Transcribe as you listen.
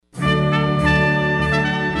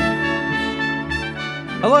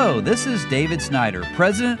Hello, this is David Snyder,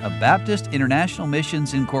 President of Baptist International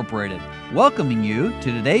Missions Incorporated, welcoming you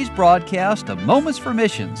to today's broadcast of Moments for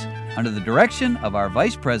Missions under the direction of our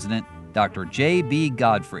Vice President, Dr. J.B.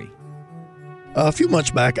 Godfrey. A few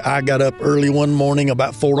months back, I got up early one morning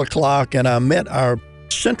about 4 o'clock, and I met our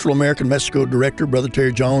Central American Mexico director, Brother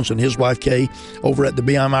Terry Jones, and his wife Kay over at the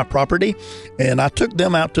BIMI property. And I took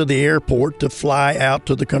them out to the airport to fly out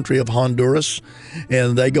to the country of Honduras.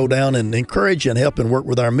 And they go down and encourage and help and work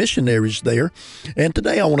with our missionaries there. And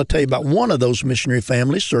today I want to tell you about one of those missionary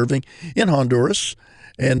families serving in Honduras.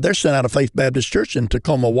 And they're sent out of Faith Baptist Church in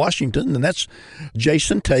Tacoma, Washington. And that's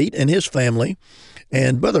Jason Tate and his family.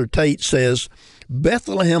 And Brother Tate says,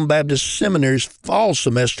 Bethlehem Baptist Seminary's fall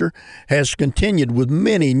semester has continued with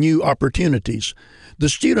many new opportunities. The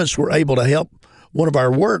students were able to help one of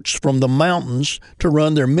our works from the mountains to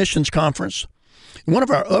run their missions conference. One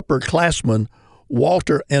of our upperclassmen,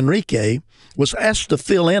 Walter Enrique, was asked to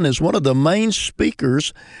fill in as one of the main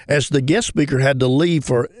speakers as the guest speaker had to leave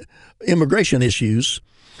for immigration issues.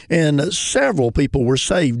 And several people were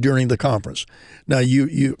saved during the conference. Now,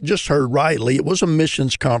 you just heard rightly, it was a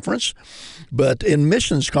missions conference, but in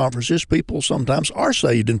missions conferences, people sometimes are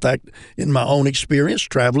saved. In fact, in my own experience,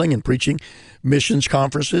 traveling and preaching missions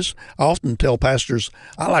conferences, I often tell pastors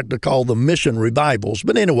I like to call them mission revivals.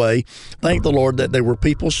 But anyway, thank the Lord that there were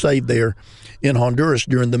people saved there in Honduras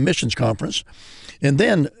during the missions conference. And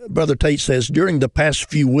then Brother Tate says, during the past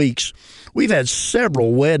few weeks, we've had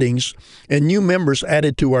several weddings and new members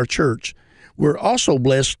added to our church. We're also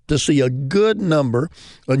blessed to see a good number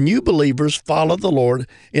of new believers follow the Lord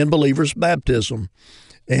in believers' baptism.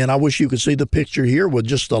 And I wish you could see the picture here with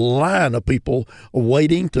just a line of people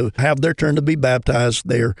waiting to have their turn to be baptized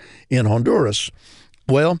there in Honduras.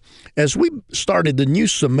 Well, as we started the new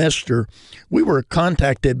semester, we were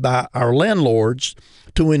contacted by our landlords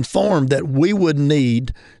to inform that we would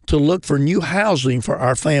need to look for new housing for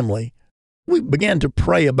our family. We began to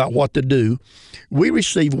pray about what to do. We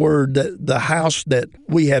received word that the house that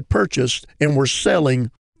we had purchased and were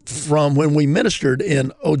selling from when we ministered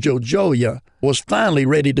in Ojojoya was finally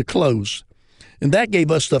ready to close. And that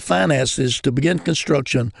gave us the finances to begin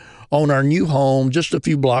construction on our new home just a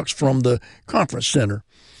few blocks from the conference center.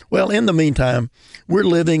 Well, in the meantime, we're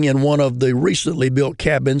living in one of the recently built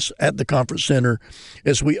cabins at the conference center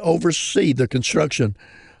as we oversee the construction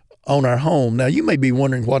on our home. Now, you may be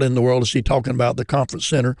wondering, what in the world is he talking about, the conference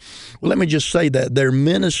center? Well, let me just say that their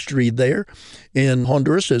ministry there in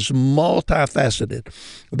Honduras is multifaceted.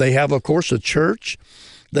 They have, of course, a church.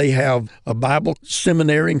 They have a Bible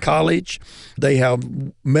seminary and college. They have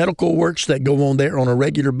medical works that go on there on a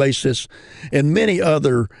regular basis and many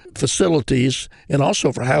other facilities, and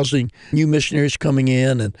also for housing new missionaries coming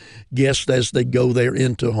in and guests as they go there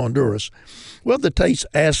into Honduras. Well, the Tates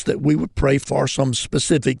asked that we would pray for some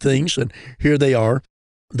specific things, and here they are.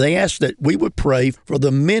 They asked that we would pray for the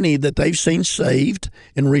many that they've seen saved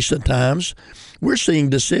in recent times. We're seeing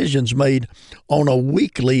decisions made on a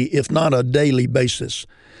weekly, if not a daily basis.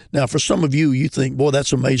 Now, for some of you, you think, boy,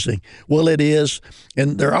 that's amazing. Well, it is,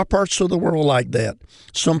 and there are parts of the world like that.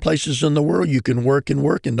 Some places in the world you can work and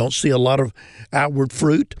don't see a lot of outward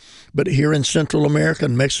fruit. But here in Central America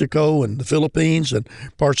and Mexico and the Philippines and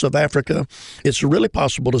parts of Africa, it's really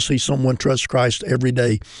possible to see someone trust Christ every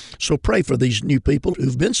day. So pray for these new people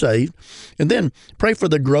who've been saved, and then pray for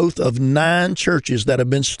the growth of 9 churches that have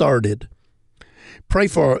been started. Pray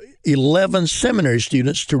for 11 seminary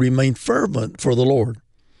students to remain fervent for the Lord.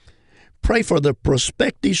 Pray for the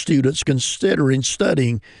prospective students considering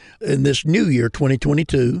studying in this new year,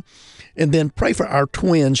 2022. And then pray for our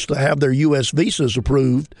twins to have their U.S. visas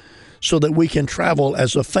approved so that we can travel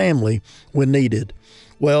as a family when needed.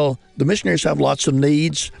 Well, the missionaries have lots of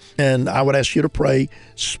needs, and I would ask you to pray,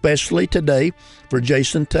 especially today, for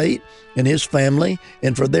Jason Tate and his family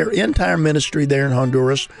and for their entire ministry there in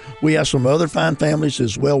Honduras. We have some other fine families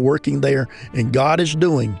as well working there, and God is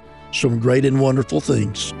doing some great and wonderful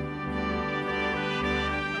things.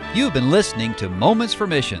 You've been listening to Moments for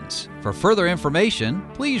Missions. For further information,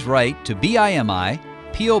 please write to BIMI,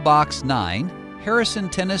 P.O. Box 9, Harrison,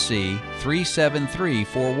 Tennessee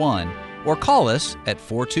 37341, or call us at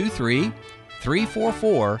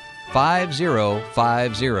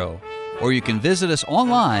 423-344-5050. Or you can visit us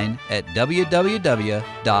online at www.bimi.org.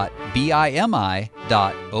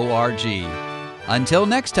 Until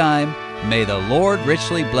next time, may the Lord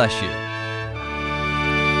richly bless you.